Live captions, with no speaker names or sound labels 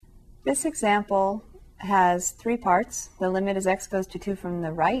This example has three parts. The limit as x goes to 2 from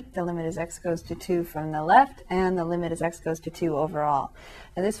the right, the limit as x goes to 2 from the left, and the limit as x goes to 2 overall.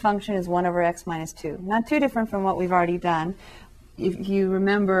 Now this function is 1 over x minus 2. Not too different from what we've already done. If you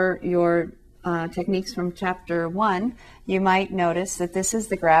remember your techniques from chapter 1, you might notice that this is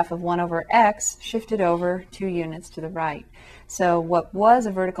the graph of 1 over x shifted over 2 units to the right. So what was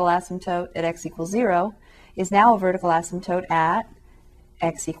a vertical asymptote at x equals 0 is now a vertical asymptote at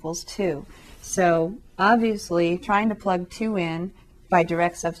x equals 2. So obviously trying to plug 2 in by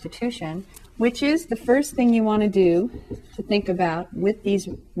direct substitution, which is the first thing you want to do to think about with these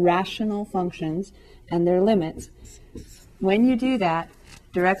rational functions and their limits. When you do that,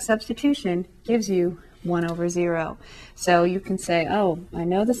 direct substitution gives you 1 over 0. So you can say, oh, I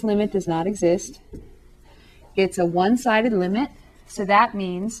know this limit does not exist. It's a one-sided limit, so that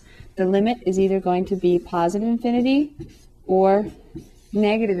means the limit is either going to be positive infinity or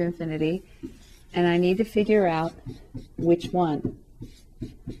negative infinity, and I need to figure out which one.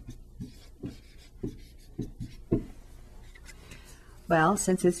 Well,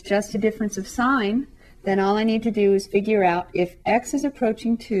 since it's just a difference of sign, then all I need to do is figure out if x is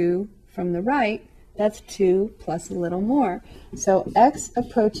approaching 2 from the right, that's 2 plus a little more. So x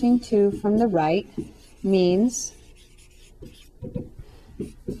approaching 2 from the right means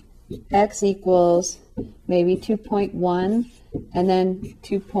x equals maybe 2.1, and then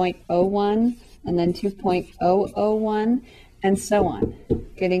 2.01, and then 2.001, and so on,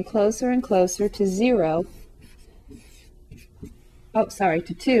 getting closer and closer to 0. Oh, sorry,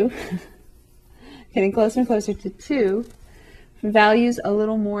 to 2. Getting closer and closer to 2, values a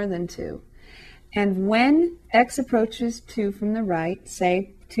little more than 2. And when x approaches 2 from the right,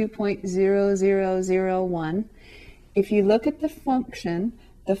 say 2.0001, if you look at the function,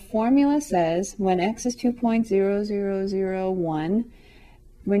 the formula says when x is 2.0001,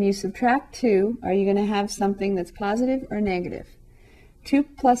 when you subtract 2, are you going to have something that's positive or negative? 2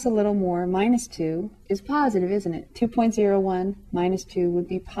 plus a little more minus 2 is positive, isn't it? 2.01 minus 2 would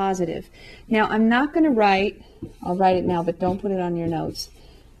be positive. Now, I'm not going to write, I'll write it now, but don't put it on your notes,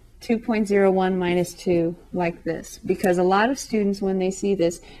 2.01 minus 2 like this, because a lot of students, when they see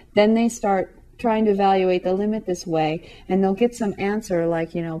this, then they start trying to evaluate the limit this way, and they'll get some answer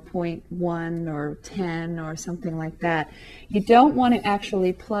like, 0.1 or 10 or something like that. You don't want to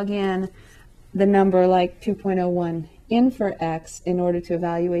actually plug in the number like 2.01 in for x in order to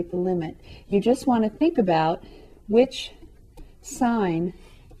evaluate the limit. You just want to think about which sign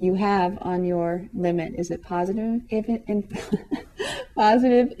you have on your limit. Is it positive,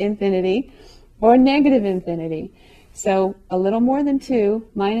 positive infinity or negative infinity? So a little more than 2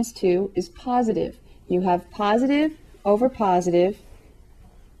 minus 2 is positive. You have positive over positive.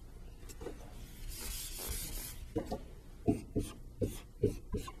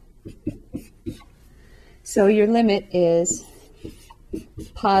 So your limit is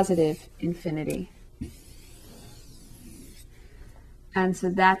positive infinity. And so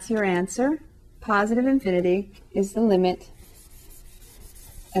that's your answer. Positive infinity is the limit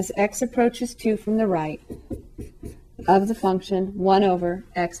as x approaches 2 from the right of the function 1 over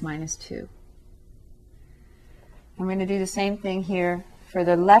x minus 2. I'm going to do the same thing here for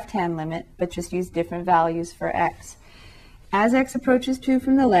the left-hand limit, but just use different values for x. As x approaches 2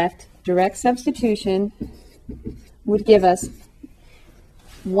 from the left, direct substitution would give us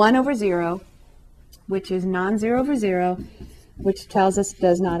 1 over 0, which is non-zero over 0, which tells us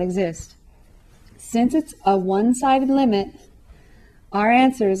does not exist. Since it's a one-sided limit, our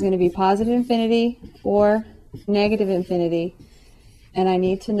answer is going to be positive infinity or negative infinity, and I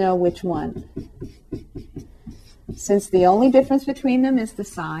need to know which one. Since the only difference between them is the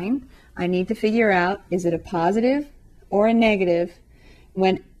sign, I need to figure out, is it a positive or a negative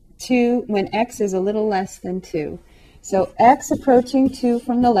when x is a little less than 2. So x approaching 2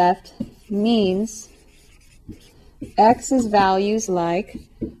 from the left means x's values like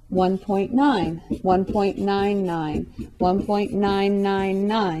 1.9, 1.99,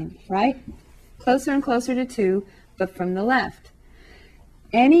 1.999, right? Closer and closer to 2, but from the left.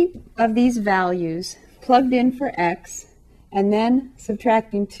 Any of these values plugged in for x and then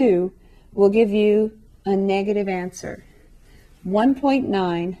subtracting 2 will give you a negative answer.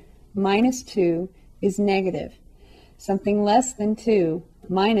 1.9 minus 2 is negative. Something less than 2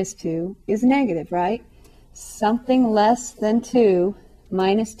 minus 2 is negative, right? Something less than 2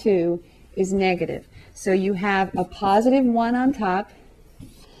 minus 2 is negative. So you have a positive 1 on top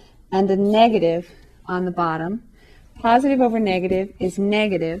and a negative on the bottom. Positive over negative is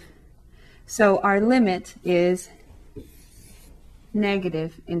negative. So our limit is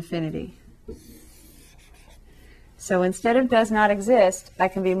negative infinity. So instead of does not exist, I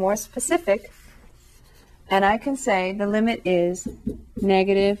can be more specific, and I can say the limit is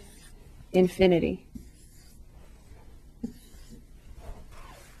negative infinity.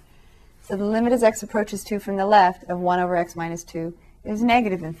 So the limit as x approaches 2 from the left of 1 over x minus 2 is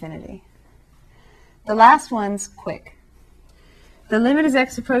negative infinity. The last one's quick. The limit as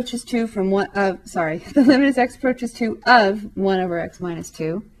x approaches 2 from the limit as x approaches 2 of 1 over x minus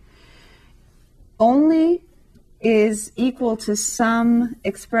 2 only is equal to some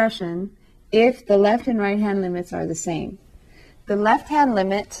expression if the left and right hand limits are the same. The left hand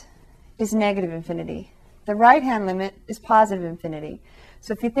limit is negative infinity. The right hand limit is positive infinity.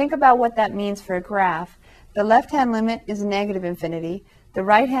 So if you think about what that means for a graph, the left hand limit is negative infinity. The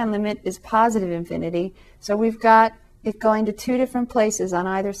right hand limit is positive infinity. So we've got it going to two different places on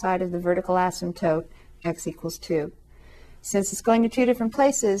either side of the vertical asymptote, x equals 2. Since it's going to two different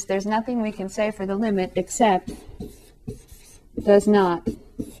places, there's nothing we can say for the limit except does not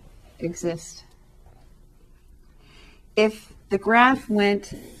exist. If the graph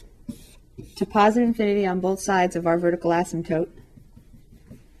went to positive infinity on both sides of our vertical asymptote,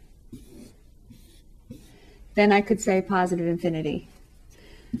 then I could say positive infinity.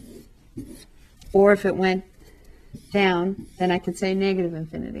 Or if it went down, then I could say negative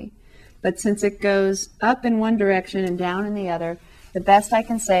infinity. But since it goes up in one direction and down in the other, the best I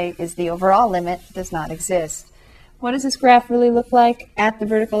can say is the overall limit does not exist. What does this graph really look like at the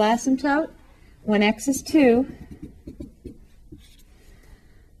vertical asymptote? When x is 2,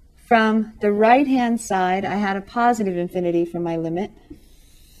 from the right-hand side, I had a positive infinity for my limit.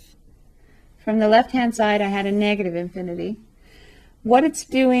 From the left-hand side, I had a negative infinity. What it's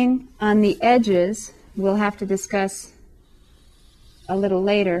doing on the edges, we'll have to discuss a little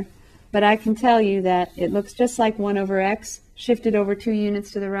later, but I can tell you that it looks just like 1 over x shifted over 2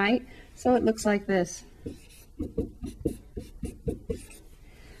 units to the right, so it looks like this.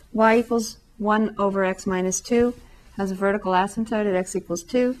 Y equals 1 over x minus 2 has a vertical asymptote at x equals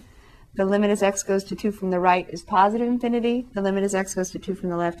 2. The limit as x goes to 2 from the right is positive infinity. The limit as x goes to 2 from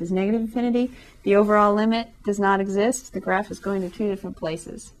the left is negative infinity. The overall limit does not exist. The graph is going to two different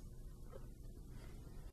places.